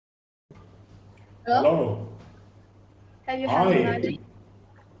Hello? Hello. Have you had a nice Hi. day?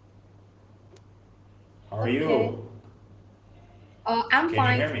 How are Okay. you? I'm Can you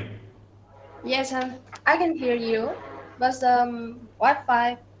fine. hear me? Yes, I can hear you, but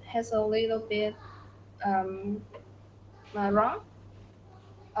Wi-Fi has a little bit um wrong.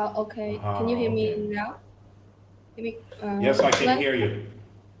 Okay. Can you hear me Okay. now? Hear me Yes, I can clearly? hear you.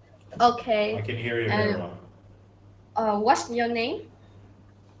 I Okay. can hear you very And well. what's your name?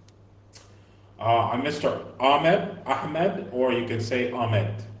 I'm Mr. Ahmed, or you can say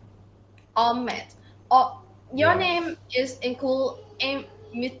Ahmed. Ahmed. Oh, your name Yes. is include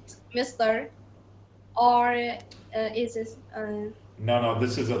Mr. or is it No, no,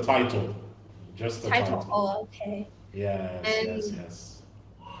 this is a title. Just a title? title. Oh, okay. Yes, yes, And yes.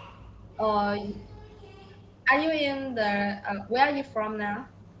 uh, are you in the? Where are you from now?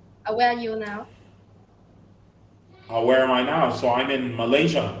 Where are you now? Where am I now? So I'm in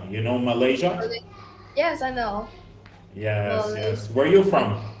Malaysia. You know Malaysia? Yes, I know. Yes, Malaysia. yes. Where are you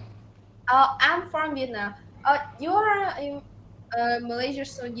from? I'm from Vietnam. You are in Malaysia,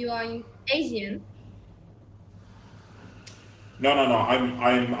 so you are in Asian. No, no, no.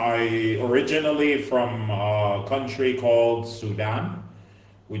 I originally from a country called Sudan,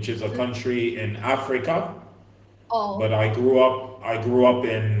 which is a Mhm. country in Africa. Oh, But I grew up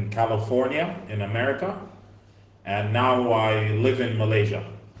in California in America, and now I live in Malaysia.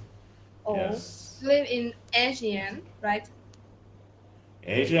 oh. Yes. Live in Asian, right?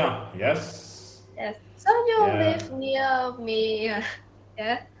 Asia. Yes. Yes. So you Yeah. live near me.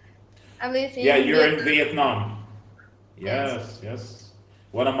 Yeah. I live Yeah, in you're Vietnam. in Vietnam. Yes. Yes, yes.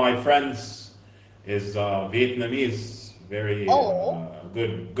 One of my friends is Vietnamese. Very Oh.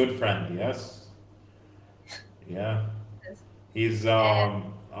 good friend. Yes. Yeah. Yes. He's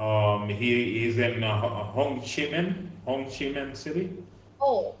And he's in Ho Chi Minh City.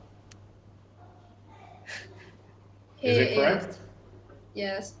 oh, Is it he is. correct?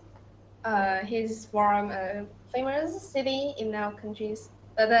 Yes. He's from a famous city in our countries,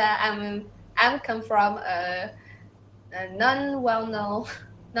 but I'm come from a non well known,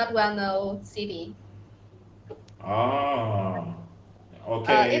 not well known city. Ah. It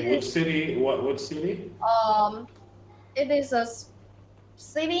Okay, which is city? What city? um it is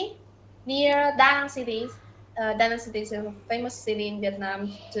city near Da Nang City. Da Nang City is a famous city in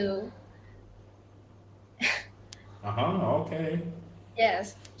Vietnam too. Uh-huh, okay.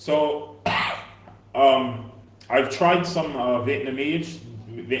 Yes. So, um, I've tried some Vietnamese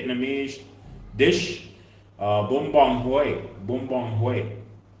dish, bún bò Huế, bún bò Huế.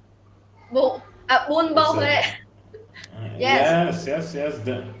 Bun Bo It's Huế. a Yes. yes, yes, yes,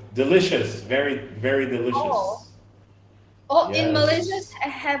 delicious, very Oh. delicious. Oh, in Malaysia Yes.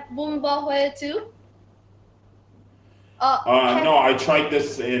 have Bun Bo Huế too. Have No, I tried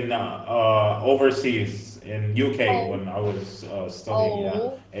this in overseas in UK oh when I was studying. Yeah,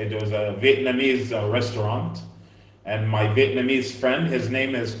 oh it was a Vietnamese restaurant, and my Vietnamese friend, his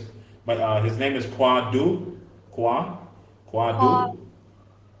name is Qua Du, Qua, Qua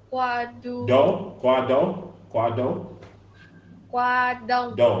qua Du, qua du Qua Do, qua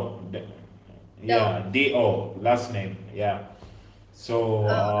đông Do, đông. yeah, Do, last name, yeah. So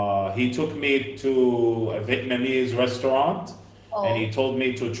Uh, he took me to a Vietnamese restaurant, and he oh told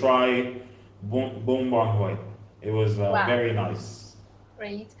me to try bún bò Huế. It was wow, very nice.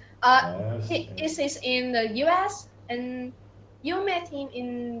 great. Yes, He yes. is in the U.S. and you met him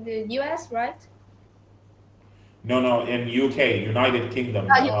in the U.S. right? No, no, in UK, United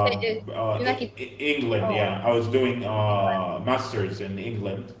Kingdom, UK, United. England. Oh, Yeah, I was doing England. masters in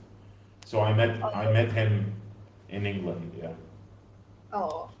England, so I Oh, met him in England. Yeah,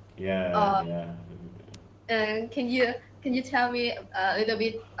 oh. yeah, Uh, yeah. and can you tell me a little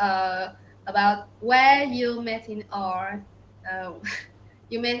bit about where you met him or uh,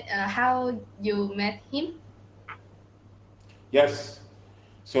 you met how you met him? Yes.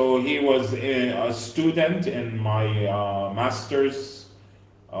 So he was a student in my master's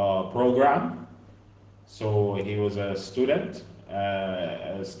program. So he was a student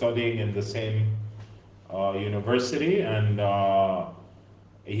studying in the same university, and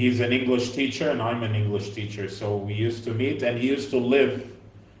he's an English teacher, and I'm an English teacher. So we used to meet, and he used to live.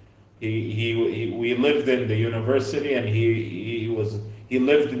 We lived in the university, and he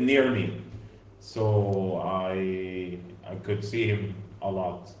lived near me, so I could see him a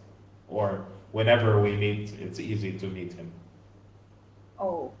lot, or whenever we meet, it's easy to meet him.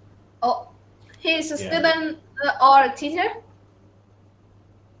 Oh, oh, he's a Yeah. student or a teacher?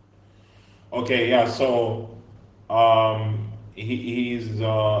 Okay. Yeah. So he's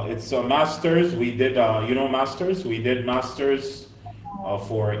it's a masters. We did masters. We did masters Oh,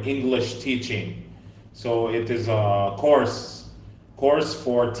 for English teaching. So it is a course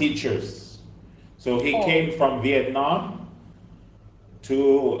for teachers. So he Oh, came from Vietnam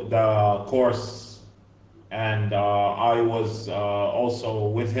to the course, and I was also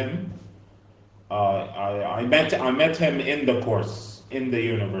with him. I met him in the course in the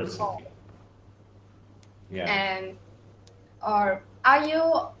oh. university. Yeah. And are you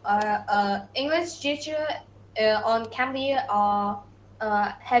English teacher on Cambly, or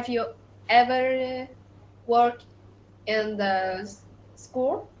have you ever worked in the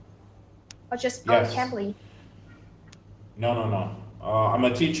school or just on Yes. Cambly? No, no, no. I'm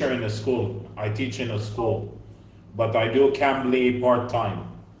a teacher in a school. I teach in a Oh, school, but I do Cambly part time.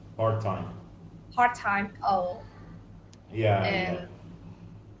 Part time. part time. Oh, Yeah, yeah. and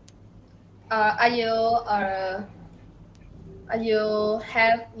are you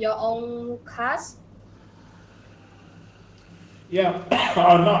have your own class? Yeah,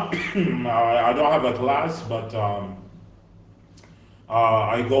 not. I don't have a class, but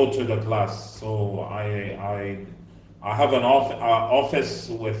I go to the class. So I have an office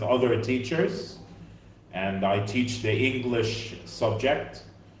with other teachers, and I teach the English subject.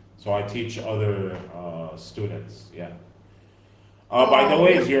 So I teach other students. Yeah. By the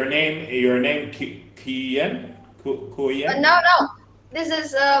way, Oh, is your name Kian? Kuyen? no, no. This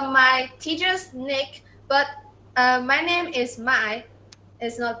is my teacher's nick, but my name is Mai.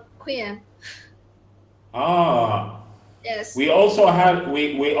 It's not Queen. Ah, Yes. we also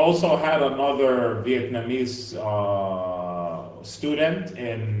had another Vietnamese student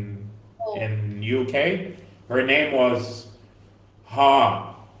Oh, in UK. Her name was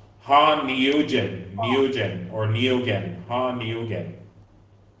Ha Ha Nguyen oh, Nguyen or Nguyen Ha Nguyen,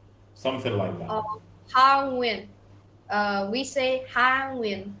 something like that. oh. Hang Win. We say Hang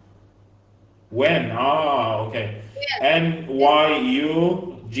Win. When? Okay. Nguyen.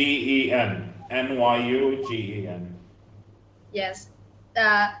 Nyugen. Nyugen. Yes.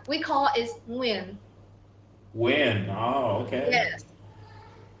 We call it Nguyen. When? Okay. Yes.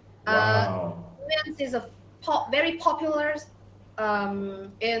 Uh, Wow. Nguyen is a very popular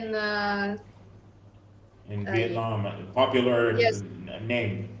in In uh, Vietnam, popular yes.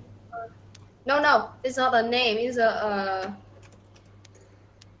 name. No, no, it's not a name. It's a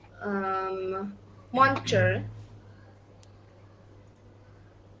monster.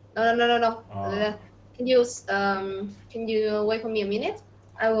 No, no, no, no, no. Uh, Can you wait for me a minute?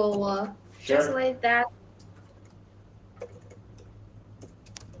 I will sure. translate that.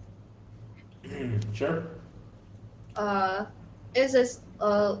 Sure. Uh, is this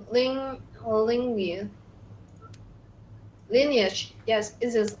lineage? Yes,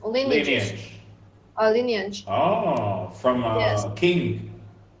 it is lineages. Lineage. Lineage. Oh, from Yes. a king,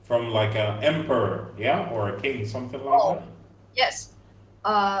 from like an emperor, yeah, or a king, something like Oh, that. yes.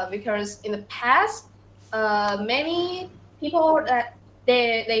 Because in the past, many people that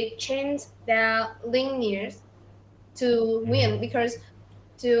they changed their lineage to win Hmm. because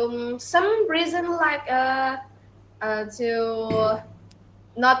to some reason like to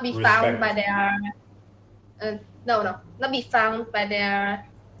not be found by Respect. their uh, no, no, not be found by their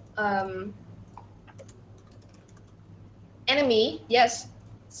um, enemy. Yes,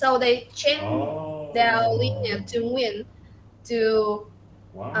 so they change their Oh, lineage to win to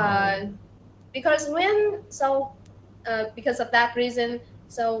wow. uh, because win so because of that reason,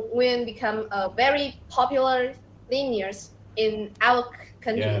 so win become a very popular lineage in our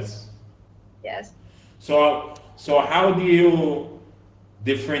countries. Yes. Yes. So how do you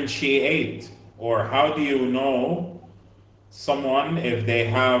differentiate, or how do you know someone if they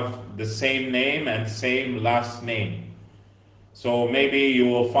have the same name and same last name? So maybe you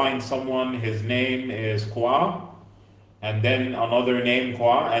will find someone, his name is Kwa, and then another name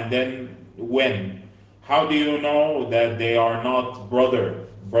Kwa, and then Wen. How do you know that they are not brother,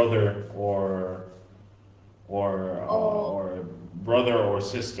 Oh, or brother or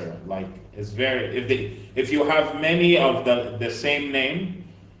sister? Like it's very, if you have many of the same name,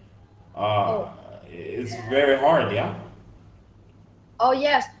 uh, oh, it's very hard. Yeah. oh,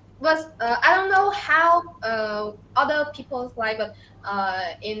 yes. But I don't know how other people's life, but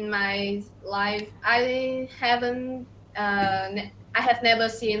in my life, I have never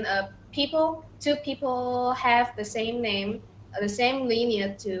seen two people have the same name, the same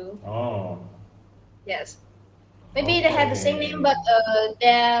lineage too. Oh, Yes. Maybe they have the same name, okay. but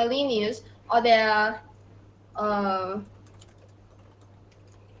their lineage or their uh,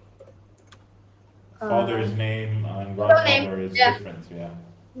 uh, Father's name and middle name. grandfather is Yeah, different. Yeah.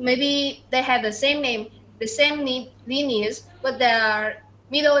 maybe they have the same name, the same lineage, but their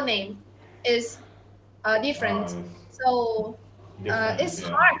middle name is different. It's So different. it's Yeah.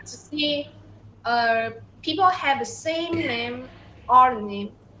 hard to see. uh, people have the same name or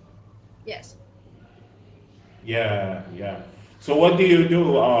name. Yes. Yeah, yeah. So what do you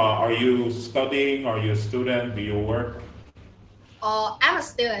do? Are you studying? Are you a student? Do you work? I'm a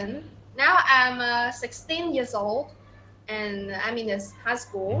student. Now I'm 16 years old and I'm in this high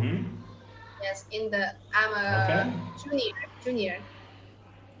school. Mm-hmm. Yes, I'm Okay. a junior.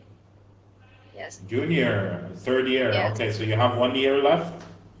 Yes, Junior, third year. yes, Okay, so you have 1 year left?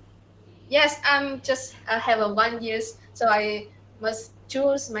 yes. I'm just have a 1 years, so I must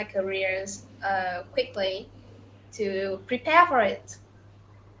choose my careers quickly to prepare for it.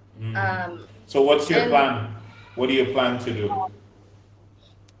 Mm. Um, So what's your and plan? What do you plan to do?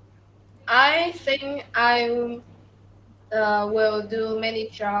 I think I will do many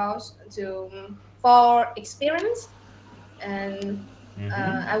jobs to for experience, and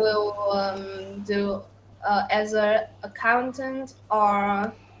Mm-hmm. I will do as a accountant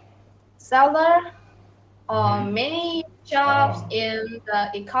or seller or Mm-hmm. many jobs Oh, in the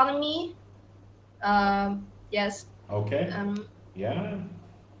economy. Yes, okay. um, Yeah.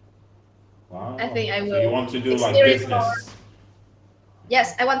 I Wow. think I So you will want to do like experience more. business?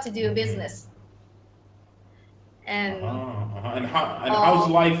 Yes, I want to do Mm-hmm. business, and Uh-huh. Uh-huh. And how's uh,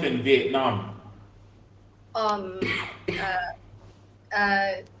 life in Vietnam? um,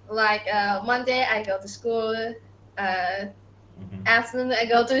 uh, like Monday I go to school. Uh, Mm-hmm. Afternoon I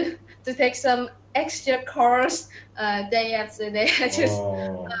go to take some extra course. Day after day,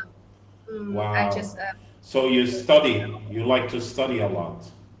 Oh, I wow. just So you study. You like to study a lot.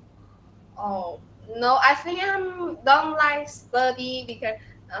 oh no, I think I'm don't like study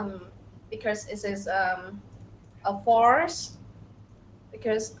um because it is a force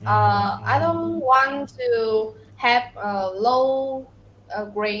because I don't Mm-hmm. want to have a low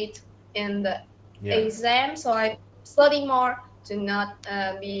grade in the Yeah. exam, so I study more to not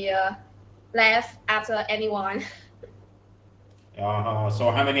be left after anyone.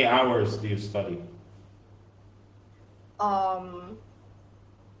 So how many hours do you study? um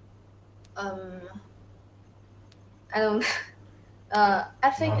um I don't I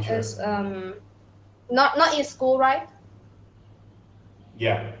think Not sure. it's not in school, right?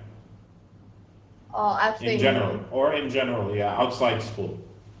 Yeah, I in general, think or in general, yeah, outside school.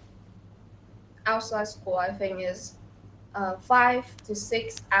 outside school I think is 5 to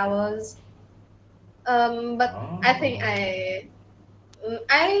 6 hours. But I think Oh, I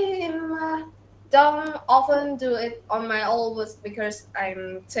am, don't often do it on my own because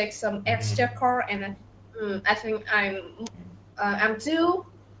I'm take some extra mm-hmm. course and I think I'm too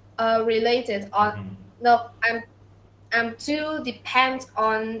related on Mm-hmm. no I'm too depend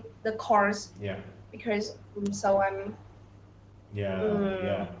on the course Yeah, because so I'm yeah, um,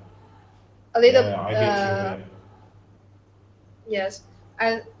 yeah, a little yeah, I get you. Yeah, yes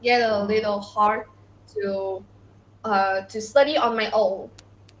I get a uh, little hard to study on my own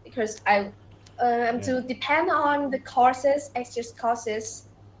because I'm yeah. to depend on the courses, extra courses.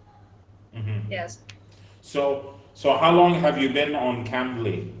 Mm-hmm. Yes. So how long have you been on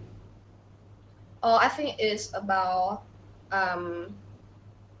Cambly? Oh, I think it's about um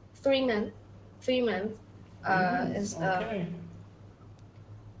 3 months. 3 months. Three months. Is Okay.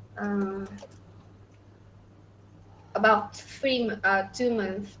 um about 2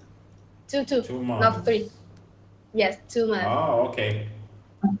 months. Two, 2 months. not three. Yes, 2 months. Oh, okay.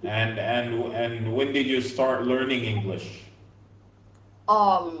 And when did you start learning English?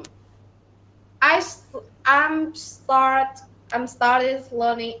 Um, I s- I'm start I'm started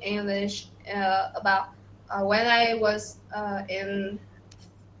learning English about when I was in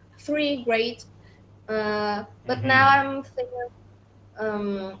 3 grade. But now Mm-hmm. I'm thinking,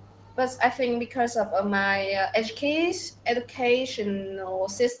 but I think because of my educational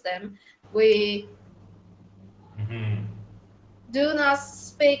system, we Mm-hmm. do not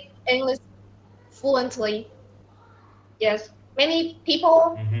speak English fluently. Yes, many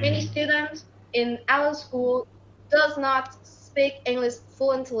Mm-hmm. students in our school does not speak English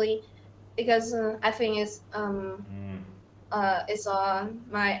fluently because I think Mm. it's on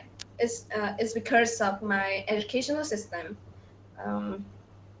my it's because of my educational system. Um,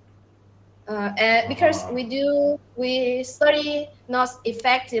 and because Uh-huh. we study not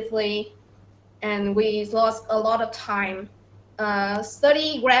effectively and we lost a lot of time.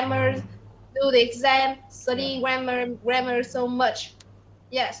 Study grammar, Mm. do the exam, Yeah. study grammar so much.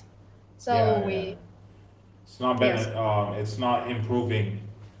 Yes. So Yeah, yeah. we Been yes it's not improving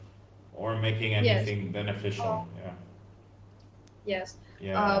or making yes anything beneficial. Yeah. yes.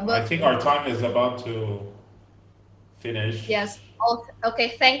 Yeah. I But think our time is about to finish. yes. Okay.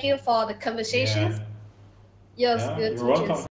 Thank you for the Yeah. conversations. Yes, Yeah, good you're welcome. teachers.